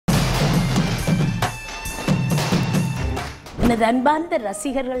எனது அன்பார்ந்த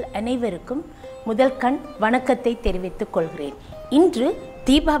ரசிகர்கள் அனைவருக்கும் முதல் கண் வணக்கத்தை தெரிவித்துக் கொள்கிறேன். இன்று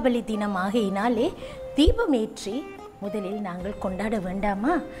தீபாவளி தினம் ஆகையினாலே தீபமேற்றி முதலில் நாங்கள் கொண்டாட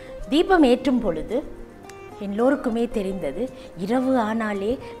வேண்டாமா? தீபம் ஏற்றும் பொழுது எல்லோருக்குமே தெரிந்தது, இரவு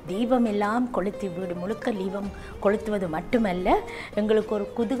ஆனாலே தீபம் எல்லாம் கொளுத்தி வீடு முழுக்க தீபம் கொளுத்துவது மட்டுமல்ல, எங்களுக்கு ஒரு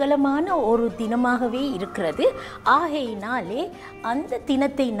குதூகலமான ஒரு தினமாகவே இருக்கிறது. ஆகையினாலே அந்த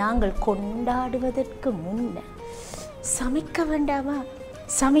தினத்தை நாங்கள் கொண்டாடுவதற்கு முன்னர் சமைக்க வேண்டாமா?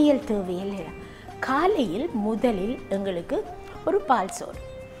 சமையல் தேவையில்லை. காலையில் முதலில் எங்களுக்கு ஒரு பால் சோறு,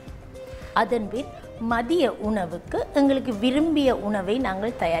 அதன் பின் மதிய உணவுக்கு எங்களுக்கு விரும்பிய உணவை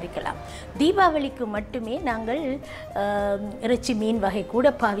நாங்கள் தயாரிக்கலாம். தீபாவளிக்கு மட்டுமே நாங்கள் இறைச்சி மீன் வகை கூட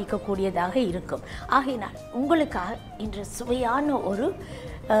பாவிக்கக்கூடியதாக இருக்கும். ஆகையினால் உங்களுக்காக இன்று சுவையான ஒரு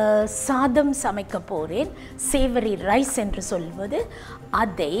சாதம் சமைக்க போகிறேன். சேவரி ரைஸ் என்று சொல்வது.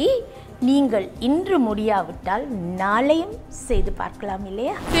 அதை நீங்கள் இன்று முடியாவிட்டால் நாளையும் செய்து பார்க்கலாம்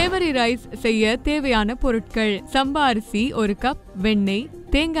இல்லையா? சேவரி ரைஸ் செய்ய தேவையான பொருட்கள்: சம்பா அரிசி 1 கப், வெண்ணெய்,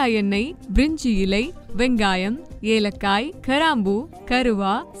 தேங்காய் எண்ணெய், பிரிஞ்சி இலை, வெங்காயம், ஏலக்காய், கிராம்பு,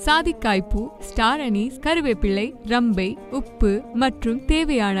 கருவா, சாதிக்காய்ப்பூ, ஸ்டார் அனீஸ், கருவேப்பிள்ளை, ரம்பை, உப்பு மற்றும்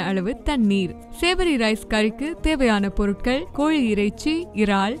தேவையான அளவு தண்ணீர். சேவரி ரைஸ் கறிக்கு தேவையான பொருட்கள்: கோழி இறைச்சி,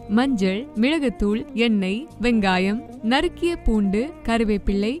 இறால், மஞ்சள், மிளகுத்தூள், எண்ணெய், வெங்காயம், நறுக்கிய பூண்டு,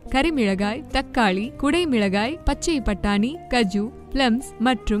 கருவேப்பிள்ளை, கரிமிளகாய், தக்காளி, குடை மிளகாய், பச்சை பட்டாணி, கஜு, பிளம்ஸ்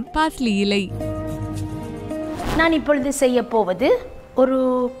மற்றும் பார்ஸ்லி இலை. நான் இப்பொழுது செய்ய போவது, ஒரு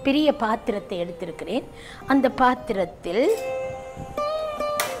பெரிய பாத்திரத்தை எடுத்திருக்கிறேன். அந்த பாத்திரத்தில்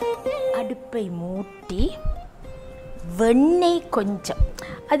அடுப்பை மூட்டி வெண்ணெய் கொஞ்சம்,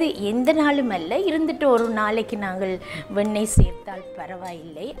 அது எந்த நாளும் அல்ல, இருந்துட்டு ஒரு நாளைக்கு நாங்கள் வெண்ணெய் சேர்த்தால்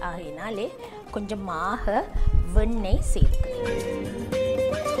பரவாயில்லை. ஆகையினாலே கொஞ்சமாக வெண்ணெய் சேர்க்கிறேன்.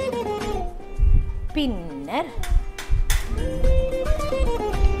 பின்னர்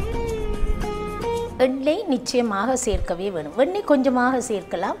எண்ணெய் நிச்சயமாக சேர்க்கவே வேணும். வெண்ணெய் கொஞ்சமாக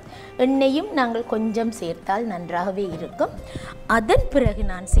சேர்க்கலாம், எண்ணெயும் நாங்கள் கொஞ்சம் சேர்த்தால் நன்றாகவே இருக்கும். அதன் பிறகு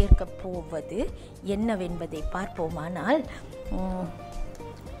நான் சேர்க்க போவது என்னவென்பதை பார்ப்போமானால்,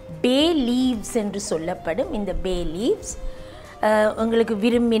 பே லீவ்ஸ் என்று சொல்லப்படும் இந்த பே லீவ்ஸ், உங்களுக்கு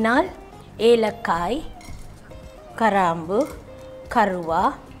விரும்பினால் ஏலக்காய், கராம்பு, கருவா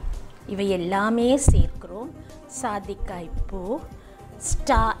இவை எல்லாமே சேர்க்கிறோம். சாதிக்காய் பூ,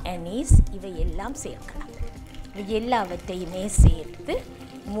 ஸ்டார் அனீஸ் இவை எல்லாம் சேர்க்கலாம். இவை எல்லாவற்றையுமே சேர்த்து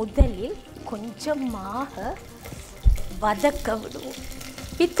முதலில் கொஞ்சமாக வதக்க விடுவோம்.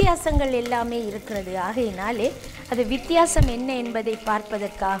 வித்தியாசங்கள் எல்லாமே இருக்கிறது. ஆகையினாலே அது வித்தியாசம் என்ன என்பதை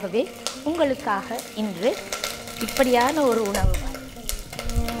பார்ப்பதற்காகவே உங்களுக்காக இன்று இப்படியான ஒரு உணவு.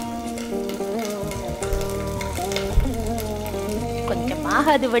 கொஞ்சமாக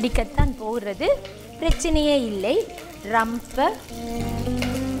அது வடிக்கத்தான் போகிறது, பிரச்சனையே இல்லை. ரம்ப,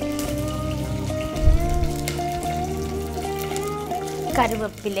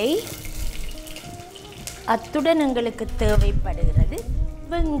 கருவேப்பிலை, அத்துடன் எங்களுக்கு தேவைப்படுகிறது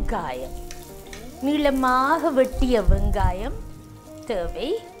வெங்காயம், நீளமாக வெட்டிய வெங்காயம் தேவை.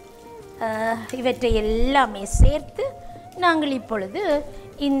 இவற்றை எல்லாமே சேர்த்து நாங்கள் இப்பொழுது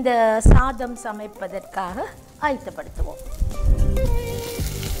இந்த சாதம் சமைப்பதற்காக ஆயத்தப்படுத்துவோம்.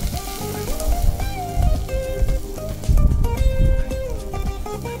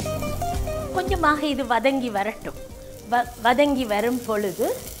 கொஞ்சமாக இது வதங்கி வரட்டும். வதங்கி வரும் பொழுது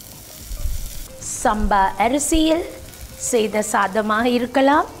சம்பா அரிசியில் செய்த சாதமாக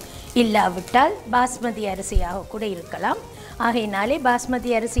இருக்கலாம், இல்லாவிட்டால் பாஸ்மதி அரிசியாக கூட இருக்கலாம். ஆகையினாலே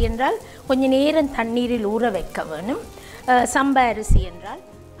பாஸ்மதி அரிசி என்றால் கொஞ்சம் நேரம் தண்ணீரில் ஊற வைக்க வேணும். சம்பா அரிசி என்றால்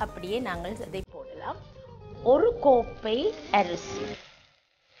அப்படியே நாங்கள் அதை போடலாம். 1 கோப்பை அரிசி,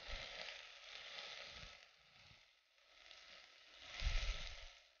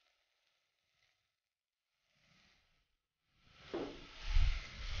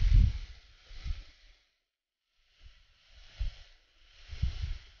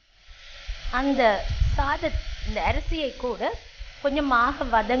 அந்த இந்த அரிசியை கூட கொஞ்சமாக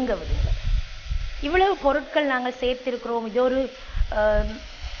வதங்க விடுங்க. இவ்வளவு பொருட்கள் நாங்கள் சேர்த்திருக்கிறோம். இது ஒரு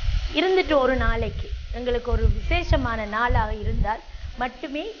இருந்துட்டு ஒரு நாளைக்கு எங்களுக்கு ஒரு விசேஷமான நாளாக இருந்தால்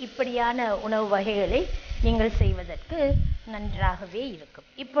மட்டுமே இப்படியான உணவு வகைகளை நீங்கள் செய்வதற்கு நன்றாகவே இருக்கும்.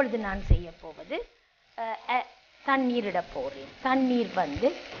 இப்பொழுது நான் செய்ய போவது, தண்ணீரிட போகிறேன். தண்ணீர் வந்து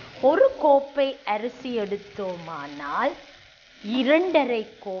 1 கோப்பை அரிசி எடுத்தோமானால்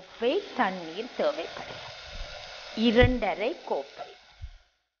 2½ கோப்பை தண்ணீர் தேவைப்படும். 2½ கோப்பை.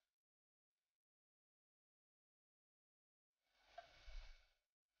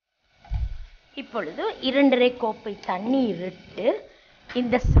 இப்பொழுது 2½ கோப்பை தண்ணீர் இட்டு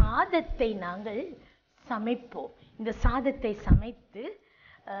இந்த சாதத்தை நாங்கள் சமைப்போம். இந்த சாதத்தை சமைத்து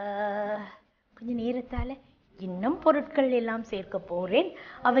கொஞ்சம் நேரத்தால் இன்னும் பொருட்கள் எல்லாம் சேர்க்க போகிறேன்.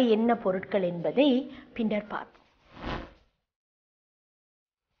 அவை என்ன பொருட்கள் என்பதை பின்னர் பார்ப்போம்.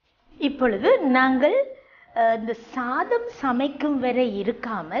 இப்பொழுது நாங்கள் இந்த சாதம் சமைக்கும் வரை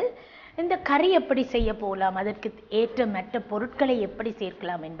இருக்காமல் இந்த கறி எப்படி செய்ய போகலாம், அதற்கு ஏற்ற மற்ற பொருட்களை எப்படி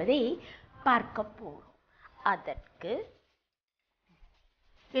சேர்க்கலாம் என்பதை பார்க்க போகிறோம். அதற்கு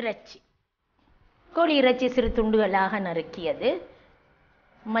இறைச்சி, கோழி இறைச்சி சிறு துண்டுகளாக நறுக்கியது,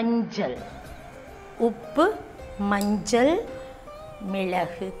 மஞ்சள், உப்பு, மஞ்சள்,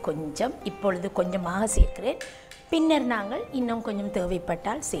 மிளகு கொஞ்சம், இப்பொழுது கொஞ்சமாக சேர்க்கிறேன். பின்னர் நாங்கள் இன்னும் கொஞ்சம்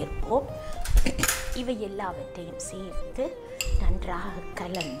தேவைப்பட்டால் சேர்ப்போம். இவை எல்லாவற்றையும் சேர்த்து நன்றாக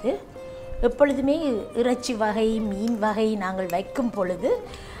கலந்து, எப்பொழுதுமே இறைச்சி வகை மீன் வகை நாங்கள் வைக்கும் பொழுது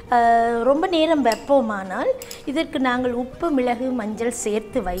ரொம்ப நேரம் வைப்போமானால் இதற்கு நாங்கள் உப்பு மிளகு மஞ்சள்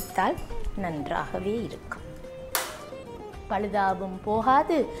சேர்த்து வைத்தால் நன்றாகவே இருக்கும். பழுதாகவும்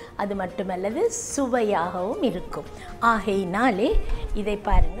போகாது, அது மட்டுமல்லது சுவையாகவும் இருக்கும். ஆகையினாலே இதை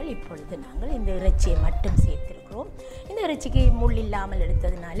பாருங்கள், இப்பொழுது நாங்கள் இந்த இறைச்சியை மட்டும் சேர்த்திருக்கிறோம். இந்த இறைச்சிக்கு முள் இல்லாமல்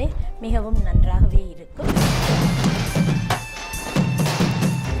எடுத்ததுனாலே மிகவும் நன்றாகவே இருக்கும்.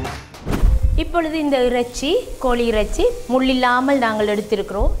 இப்பொழுது இந்த இறைச்சி, கோழி இறைச்சி முள்ளில்லாமல் நாங்கள்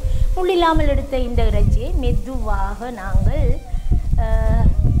எடுத்திருக்கிறோம். முள்ளில்லாமல் எடுத்த இந்த இறைச்சியை மெதுவாக நாங்கள்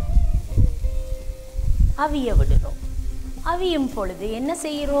அவிய விடுகிறோம். அவியும் பொழுது என்ன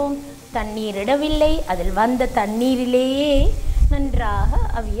செய்கிறோம், தண்ணீர் இடவில்லை, அதில் வந்த தண்ணீரிலேயே நன்றாக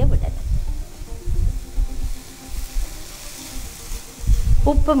அவிய விடணும்.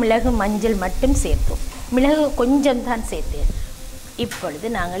 உப்பு மிளகு மஞ்சள் மட்டும் சேர்த்தோம், மிளகு கொஞ்சம் தான் சேர்த்தேன். இப்பொழுது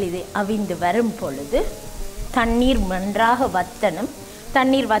நாங்கள் இதை அவிந்து வரும் பொழுது தண்ணீர் நன்றாக வத்தணும்.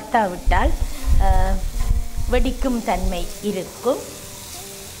 தண்ணீர் வத்தாவிட்டால் வெடிக்கும் தன்மை இருக்கும்.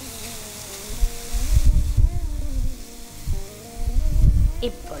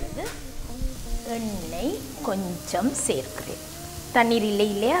 இப்பொழுது எண்ணெய் கொஞ்சம் சேர்க்கிறேன். தண்ணீர் இல்லை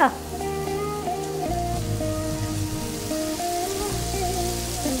இல்லையா,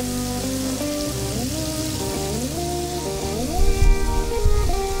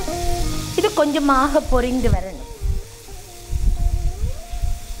 இது கொஞ்சமாக பொரிந்து வரணும்.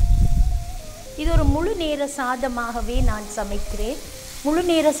 இது ஒரு முழு நேர சாதமாகவே நான் சமைக்கிறேன். முழு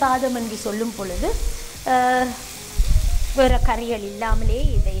நேர சாதம் என்று சொல்லும் பொழுது வேறு கறிகள் இல்லாமலே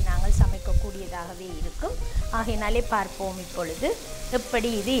இதை நாங்கள் சமைக்கக்கூடியதாகவே இருக்கும். ஆகையினாலே பார்ப்போம் இப்பொழுது எப்படி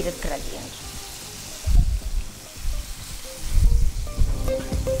இது இருக்கிறது என்று.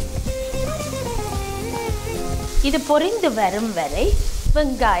 இது பொரிந்து வரும் வரை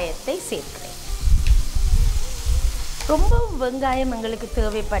வெங்காயத்தை சேர்க்கிறேன். ரொம்ப வெங்காயம் எங்களுக்கு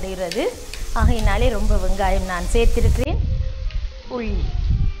தேவைப்படுகிறது. ஆகையினாலே ரொம்ப வெங்காயம் நான் சேர்த்திருக்கிறேன்.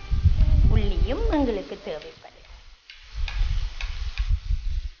 உள்ளியும் எங்களுக்கு தேவைப்படுகிறது.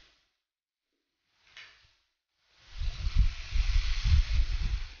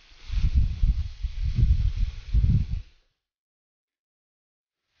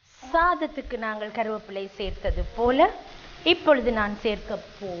 சாதத்துக்கு நாங்கள் கருவேப்பிலை சேர்த்தது போல இப்பொழுது நான் சேர்க்க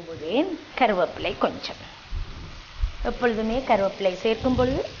போகிறேன் கருவேப்பிலை கொஞ்சம். எப்பொழுதுமே கருவேப்பிலை சேர்க்கும்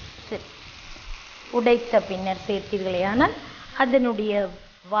பொழுது உடைத்த பின்னர் சேர்த்தீர்களேயானால் அதனுடைய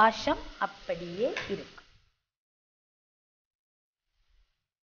வாசம் அப்படியே இருக்கும்.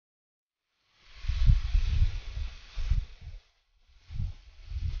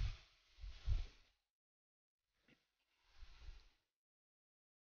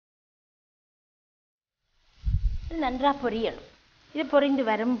 நன்றாக பொரியணும். இது பொரிந்து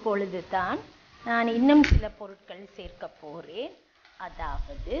வரும் பொழுது தான் நான் இன்னும் சில பொருட்கள் சேர்க்க போகிறேன்.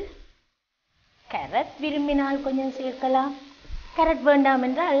 அதாவது கேரட், விரும்பினால் கொஞ்சம் சேர்க்கலாம், கேரட் வேண்டாம்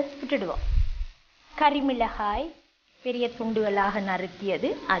என்றால் விட்டுடுவோம். கரிமிளகாய் பெரிய துண்டுகளாக நறுக்கியது,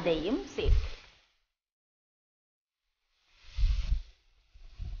 அதையும் சேர்த்து.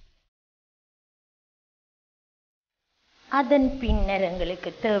 அதன் பின்னர்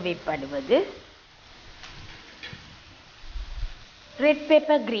எங்களுக்கு தேவைப்படுவது ரெட்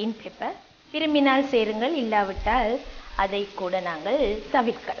பெப்பர், கிரீன் பெப்பர். விரும்பினால் சேருங்கள், இல்லாவிட்டால் அதை கூட நாங்கள்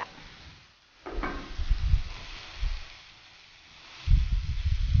தவிர்க்கலாம்.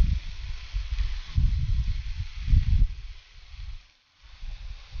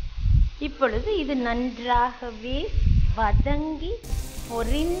 இப்பொழுது இது நன்றாகவே வதங்கி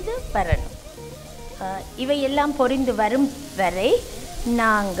பொரிந்து வரணும். இவையெல்லாம் பொரிந்து வரும் வரை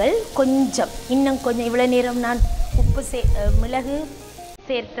நாங்கள் இன்னும் கொஞ்சம் இவ்வளோ நேரம் நான் மிளகு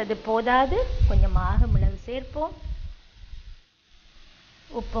சேர்த்தது போதாது, கொஞ்சமாக மிளகு சேர்ப்போம்,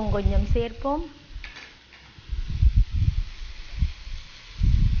 உப்பும் கொஞ்சம் சேர்ப்போம்.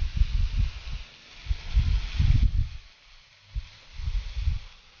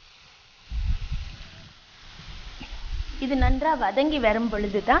 இது நன்றாக வதங்கி வரும்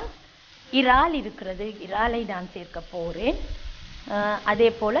பொழுது தான் இறால் இருக்கிறது, இறாலை நான் சேர்க்க போகிறேன். அதே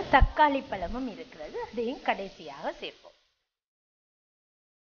போல் தக்காளி பழமும் இருக்கிறது, அதையும் கடைசியாக சேர்ப்போம்.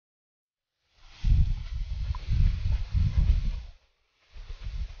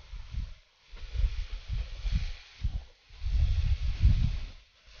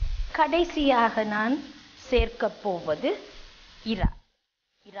 கடைசியாக நான் சேர்க்க போவது இறால்.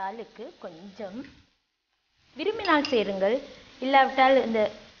 இறாலுக்கு கொஞ்சம் விரும்பினால் சேருங்கள், இல்லாவிட்டால் இந்த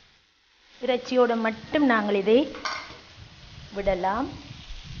இறைச்சியோடு மட்டும் நாங்கள் இதை விடலாம்.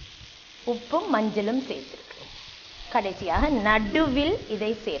 உப்பும் மஞ்சளும் சேர்த்திருக்கிறோம். கடைசியாக நடுவில் இதை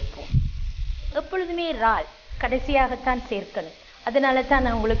சேர்ப்போம். எப்பொழுதுமே இறால் கடைசியாகத்தான் சேர்க்கணும், அதனால தான்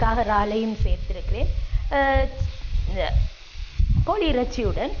நான் உங்களுக்காக இறாலையும் சேர்த்திருக்கிறேன். கோழி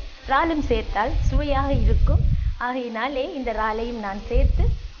இறைச்சியுடன் இறாலும் சேர்த்தால் சுவையாக இருக்கும். ஆகையினாலே இந்த இறாலையும் நான் சேர்த்து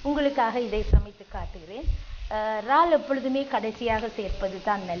உங்களுக்காக இதை சமைத்து காட்டுகிறேன். இறால் எப்பொழுதுமே கடைசியாக சேர்ப்பது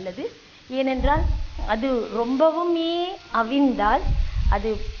தான் நல்லது. ஏனென்றால் அது ரொம்பவுமே அவிந்தால் அது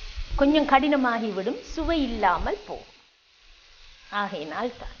கொஞ்சம் கடினமாகிவிடும், சுவை இல்லாமல் போகும்.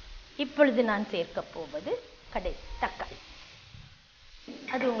 ஆகையினால் தான் இப்பொழுது நான் சேர்க்க போவது தக்காளி.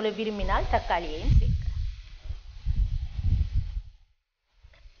 அது உங்களை விரும்பினால் தக்காளியையும் சேர்க்க.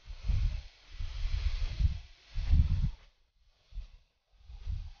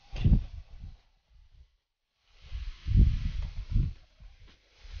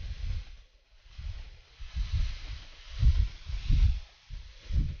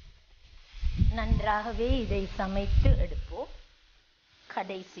 நன்றாகவே இதை சமைத்து எடுப்போம்.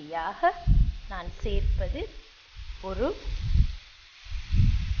 கடைசியாக நான் சேர்ப்பது ஒரு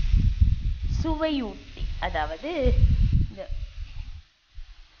சுவையூட்டி, அதாவது இந்த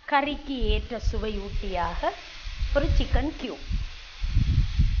கறிக்கு ஏற்ற சுவையூட்டியாக ஒரு சிக்கன் கியூப்,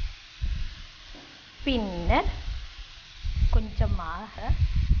 பின்னர் கொஞ்சமாக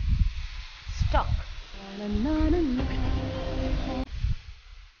ஸ்டாக்,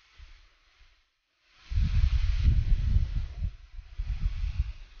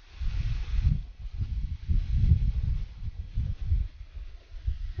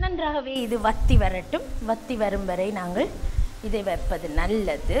 நன்றாகவே இது வத்தி வரட்டும். வத்தி வரும் வரை நாங்கள் இதை வைப்பது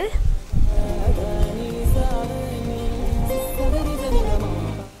நல்லது.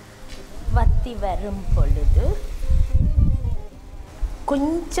 வத்தி வரும் பொழுது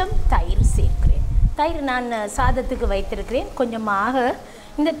கொஞ்சம் தயிர் சேர்க்கிறேன். தயிர் நான் சாதத்துக்கு வைத்திருக்கிறேன். கொஞ்சமாக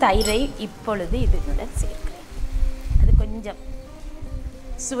இந்த தயிரை இப்பொழுது இதனுடன் சேர்க்கிறேன். அது கொஞ்சம்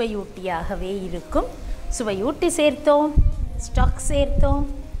சுவையூட்டியாகவே இருக்கும். சுவையூட்டி சேர்த்தோம், ஸ்டாக் சேர்த்தோம்.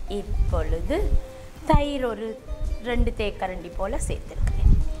 இப்பொழுது தயிர் ஒரு 2 தேக்கரண்டி போல்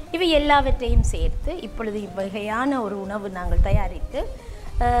சேர்த்திருக்கிறேன். இவை எல்லாவற்றையும் சேர்த்து இப்பொழுது இவ்வகையான ஒரு உணவு நாங்கள் தயாரித்து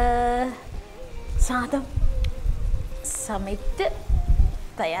சாதம் சமைத்து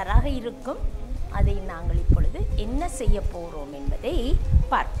தயாராக இருக்கும். அதை நாங்கள் இப்பொழுது என்ன செய்ய போகிறோம் என்பதை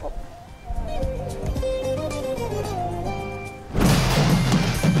பார்ப்போம்.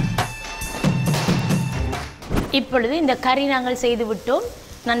 இப்பொழுது இந்த கறி நாங்கள் செய்து விட்டோம்.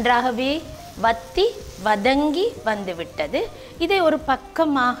 நன்றாகவே வத்தி வதங்கி வந்துவிட்டது. இதை ஒரு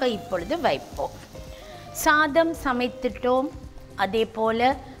பக்கமாக இப்பொழுது வைப்போம். சாதம் சமைத்துட்டோம், அதே போல்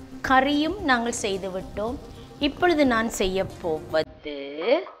கறியும் நாங்கள் செய்து விட்டோம். இப்பொழுது நான் செய்ய போவது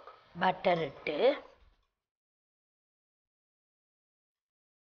பட்டர் இட்டு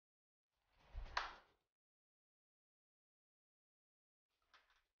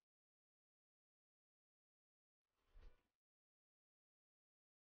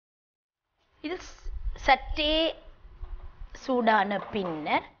இது சற்றே சூடான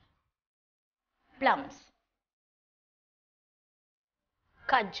பின்னர் பிளம்ஸ்,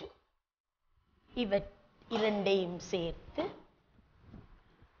 காஜு இரண்டையும் சேர்த்து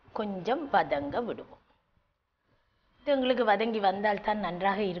கொஞ்சம் வதங்க விடுவோம். இது உங்களுக்கு வதங்கி வந்தால் தான்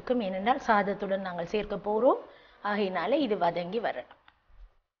நன்றாக இருக்கும். ஏனென்றால் சாதத்துடன் நாங்கள் சேர்க்க போகிறோம். ஆகையினால இது வதங்கி வரணும்.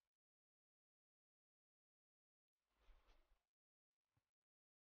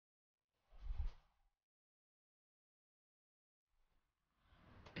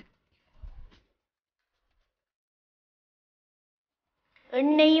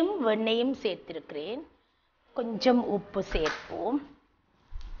 எண்ணெயும் வெண்ணெயும் சேர்த்திருக்கிறேன். கொஞ்சம் உப்பு சேர்ப்போம்.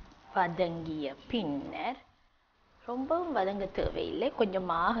 வதங்கிய பின்னர், ரொம்பவும் வதங்க தேவையில்லை,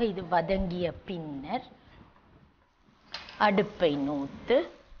 கொஞ்சமாக இது வதங்கிய பின்னர் அடுப்பை நூத்து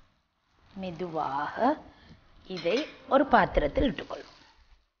மெதுவாக இதை ஒரு பாத்திரத்தில் இட்டுக்கொள்வோம்.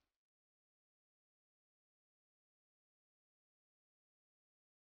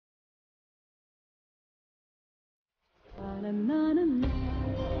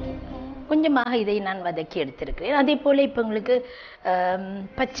 கொஞ்சமாக இதை நான் வதக்கி எடுத்திருக்கிறேன். அதே போல் இப்போ உங்களுக்கு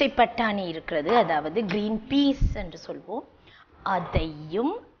பச்சை பட்டாணி இருக்கிறது, அதாவது கிரீன் பீஸ் என்று சொல்வோம்.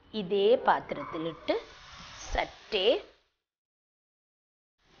 அதையும் இதே பாத்திரத்தில் இட்டு சற்றே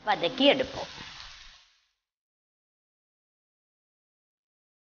வதக்கி எடுப்போம்.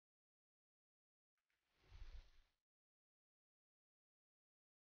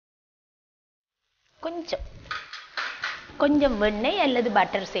 கொஞ்சம் வெண்ணெய் அல்லது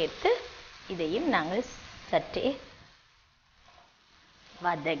பட்டர் சேர்த்து இதையும் நாங்கள் சற்றே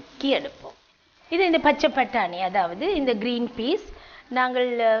வதக்கி எடுப்போம். இது இந்த பச்சை பட்டாணி, அதாவது இந்த கிரீன் பீஸ்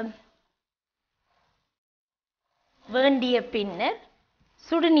நாங்கள் வேண்டிய பின்னர்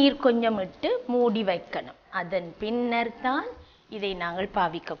சுடுநீர் கொஞ்சம் இட்டு மூடி வைக்கணும். அதன் பின்னர் தான் இதை நாங்கள்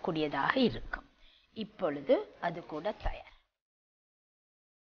பாவிக்கக்கூடியதாக இருக்கும். இப்பொழுது அது கூட தயார்.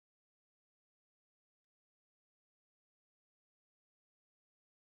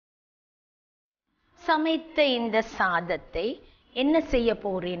 சமைத்த இந்த சாதத்தை என்ன செய்ய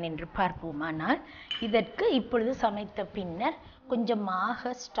போறேன் என்று பார்ப்போமானால், இதற்கு இப்பொழுது சமைத்த பின்னர்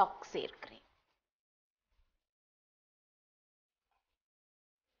கொஞ்சமாக ஸ்டாக் சேர்க்கிறேன்.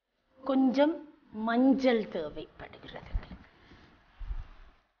 கொஞ்சம் மஞ்சள் தேவைப்படுகிறது.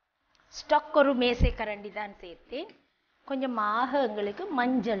 ஸ்டாக் ஒரு மேசை கரண்டி தான் சேர்த்தேன். கொஞ்சமாக எங்களுக்கு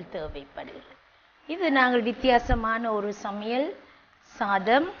மஞ்சள் தேவைப்படுகிறது. இது நாங்கள் வித்தியாசமான ஒரு சமையல்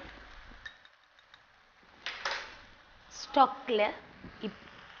சாதம் ஸ்டாக்ல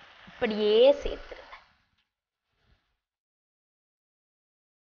இப்படியே சேர்த்துருங்க.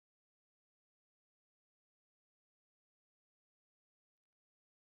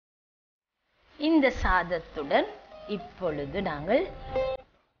 இந்த சாதத்துடன் இப்பொழுது நாங்கள்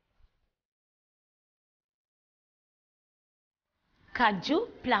காஜு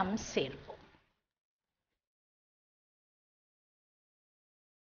பிளம் சேர்ப்போம்.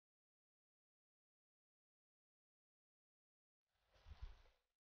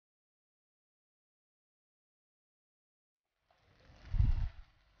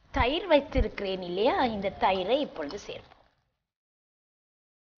 தயிர் வைத்திருக்கிறேன் இல்லையா, இந்த தயிரை இப்பொழுது சேர்ப்போம்.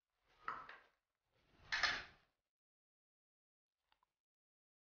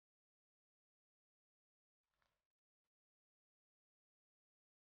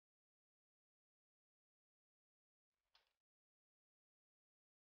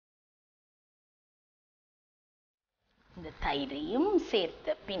 இந்த தயிரையும்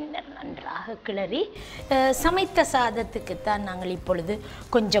சேர்த்த பின்னர் நன்றாக கிளறி, சமைத்த சாதத்துக்குத்தான் நாங்கள் இப்பொழுது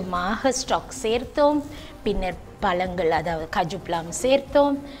கொஞ்சமாக ஸ்டாக் சேர்த்தோம். பின்னர் பழங்கள், அதாவது காஜு பிளம்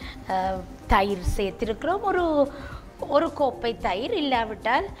சேர்த்தோம். தயிர் சேர்த்திருக்கிறோம். ஒரு கோப்பை தயிர்,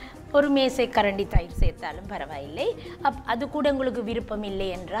 இல்லாவிட்டால் ஒரு மேசை கரண்டி தயிர் சேர்த்தாலும் பரவாயில்லை. அது கூட உங்களுக்கு விருப்பம்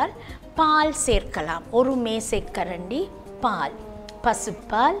இல்லை என்றால் பால் சேர்க்கலாம். ஒரு மேசை கரண்டி பால்,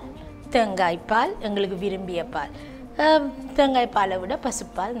 பசுப்பால், தேங்காய்ப்பால், எங்களுக்கு விரும்பிய பால். தேங்காய் பாலை விட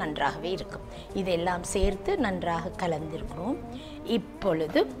பசுப்பால் நன்றாகவே இருக்கும். இதெல்லாம் சேர்த்து நன்றாக கலந்திருக்கிறோம்.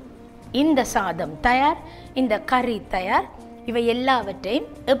 இப்பொழுது இந்த சாதம் தயார், இந்த கறி தயார். இவை எல்லாவற்றையும்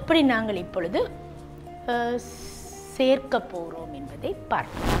எப்படி நாங்கள் இப்பொழுது சேர்க்க போகிறோம் என்பதை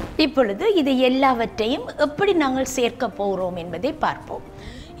பார்ப்போம். இப்பொழுது இது எல்லாவற்றையும் எப்படி நாங்கள் சேர்க்க போகிறோம் என்பதை பார்ப்போம்.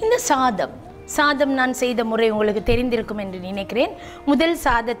 இந்த சாதம் நான் செய்த முறை உங்களுக்கு தெரிந்திருக்கும் என்று நினைக்கிறேன். முதல்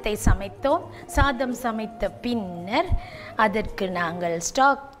சாதத்தை சமைத்தோம். சாதம் சமைத்த பின்னர் அதற்கு நாங்கள்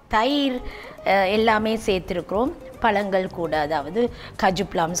ஸ்டாக், தயிர் எல்லாமே சேர்த்திருக்கிறோம். பழங்கள் கூட, அதாவது காஜு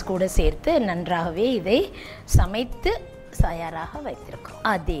பிளம்ஸ் கூட சேர்த்து நன்றாகவே இதை சமைத்து தயாராக வைத்திருக்கிறோம்.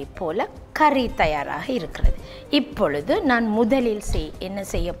 அதே போல் கறி தயாராக இருக்கிறது. இப்பொழுது நான் முதலில் என்ன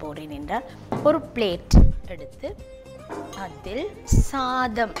செய்ய போகிறேன் என்றால், ஒரு பிளேட் எடுத்து அதில்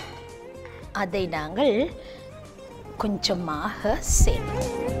சாதம், அதை நாங்கள் கொஞ்சமாக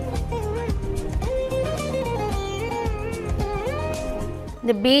சேர்ப்போம்.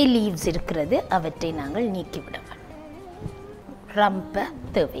 இந்த பே லீவ்ஸ் இருக்கிறது, அவற்றை நாங்கள் நீக்கிவிட வேண்டும். ரொம்ப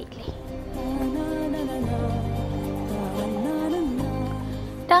தேவையில்லை.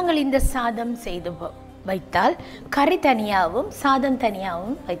 நாங்கள் இந்த சாதம் செய்து வைத்தால், கறி தனியாகவும் சாதம்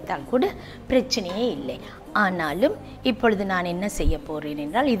தனியாகவும் வைத்தால் கூட பிரச்சனையே இல்லை. ஆனாலும் இப்பொழுது நான் என்ன செய்ய போகிறேன்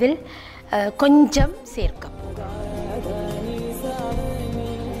என்றால், இதில் கொஞ்சம் சேர்க்க போகிறேன்.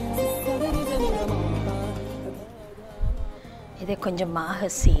 இதை கொஞ்சமாக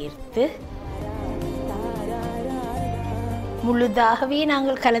சேர்த்து முழுதாகவே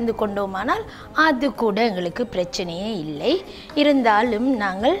நாங்கள் கலந்து கொண்டோமானால் அது கூட எங்களுக்கு பிரச்சனையே இல்லை. இருந்தாலும்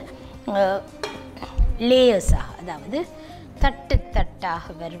நாங்கள் லேயர்ஸாக, அதாவது தட்டு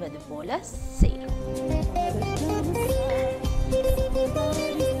தட்டாக வருவது போல செய்கிறோம்.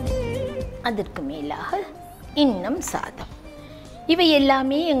 அதற்கு மேலாக இன்னும் சாதம். இவை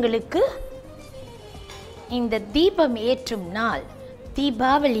எல்லாமே எங்களுக்கு இந்த தீபம் ஏற்றும் நாள்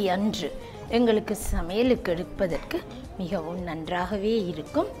தீபாவளி அன்று எங்களுக்கு சமையலுக்கு எடுப்பதற்கு மிகவும் நன்றாகவே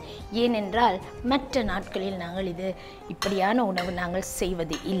இருக்கும். ஏனென்றால் மற்ற நாட்களில் நாங்கள் இப்படியான உணவு நாங்கள்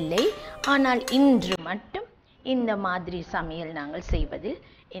செய்வது இல்லை. ஆனால் இன்று மட்டும் இந்த மாதிரி சமையல் நாங்கள் செய்வதில்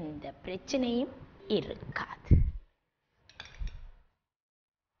எந்த பிரச்சனையும் இருக்காது.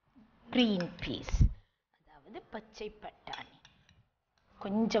 கிரீன் பீஸ், அதாவது பச்சை பட்டாணி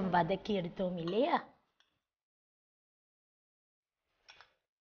கொஞ்சம் வதக்கி எடுத்தோம் இல்லையா?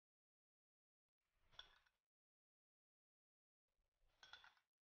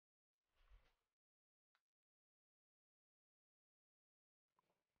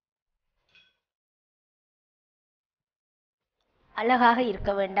 அழகாக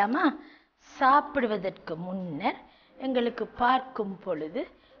இருக்க வேண்டாமா? சாப்பிடுவதற்கு முன்னர் எங்களுக்கு பார்க்கும் பொழுது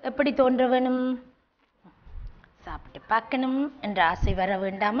எப்படி தோன்ற வேணும்? சாப்பிட்டு பார்க்கணும் என்ற ஆசை வர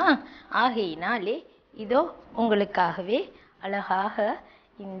வேண்டாமா? ஆகையினாலே இதோ உங்களுக்காகவே அழகாக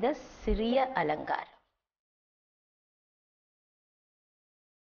இந்த சிறிய அலங்காரம்.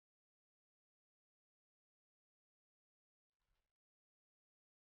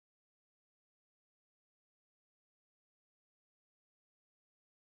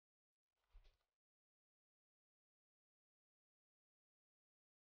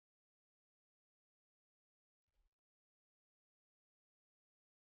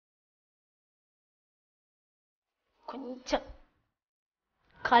 கொஞ்சம்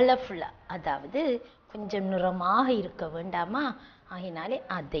கலர்ஃபுல்லாக, அதாவது கொஞ்சம் நிறமாக இருக்க வேண்டாமா? ஆகினாலே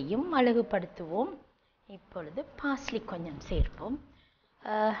அதையும் அழகுபடுத்துவோம். இப்பொழுது பார்ஸ்லி கொஞ்சம் சேர்ப்போம்.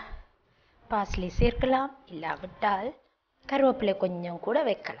 பார்ஸ்லி சேர்க்கலாம், இல்லாவிட்டால் கருவேப்பிலை கொஞ்சம் கூட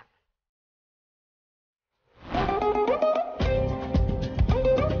வைக்கலாம்.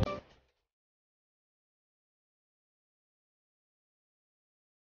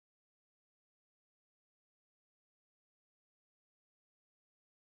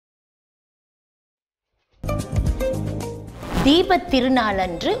 தீபத்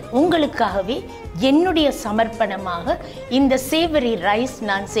திருநாளன்று உங்களுக்காகவே என்னுடைய சமர்ப்பணமாக இந்த சேவரி ரைஸ்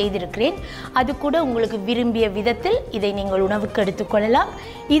நான் செய்திருக்கிறேன். அது கூட உங்களுக்கு விரும்பிய விதத்தில் இதை நீங்கள் உணவுக்கு எடுத்துக்கொள்ளலாம்.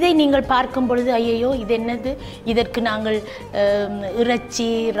 இதை நீங்கள் பார்க்கும் பொழுது ஐயோ இது என்னது, இதற்கு நாங்கள் இறைச்சி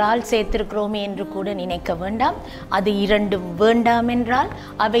இறால் சேர்த்திருக்கிறோமே என்று கூட நினைக்க வேண்டாம். அது இரண்டும் வேண்டாம் என்றால்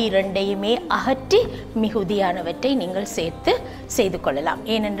அவை இரண்டையுமே அகற்றி மிகுதியானவற்றை நீங்கள் சேர்த்து செய்து கொள்ளலாம்.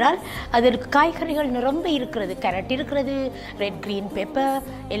 ஏனென்றால் அதற்கு காய்கறிகள் நிரம்ப இருக்கிறது. கேரட் இருக்கிறது, ரெட் கிரீன் பெப்பர்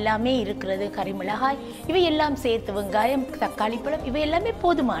எல்லாமே இருக்கிறது, கறிமிளகாய் இவை எல்லாம் சேர்த்து, வெங்காயம், தக்காளி பழம் இவை எல்லாமே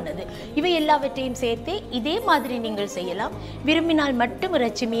போதுமானது. இவை எல்லாவற்றையும் சேர்த்து இதே மாதிரி நீங்கள் செய்யலாம். விரும்பினால் மட்டும்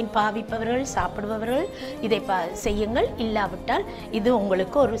இறைச்சி மீன் பாவிப்பவர்கள் சாப்பிடுபவர்கள் இதை செய்யுங்கள். இல்லாவிட்டால் இது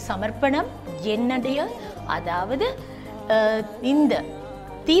உங்களுக்கு ஒரு சமர்ப்பணம் என்னுடைய, அதாவது இந்த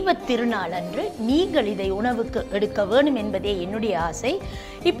தீபத் திருநாள் அன்று நீங்கள் இதை உணவுக்கு எடுக்க வேண்டும் என்பதே என்னுடைய ஆசை.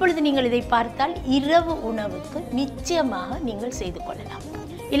 இப்பொழுது நீங்கள் இதை பார்த்தால் இரவு உணவுக்கு நிச்சயமாக நீங்கள் செய்து கொள்ளலாம்.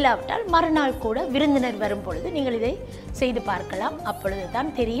 இல்லாவிட்டால் மறுநாள் கூட விருந்தினர் வரும் பொழுது நீங்கள் இதை செய்து பார்க்கலாம். அப்பொழுது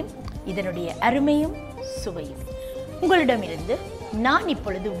தான் தெரியும் இதனுடைய அருமையும் சுவையும். உங்களிடமிருந்து நான்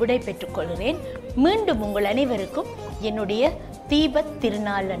இப்பொழுது விடை பெற்றுக் கொள்கிறேன். மீண்டும் உங்கள் அனைவருக்கும் என்னுடைய தீபத்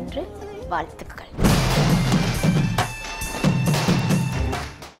திருநாள் அன்று வாழ்த்துக்கள்.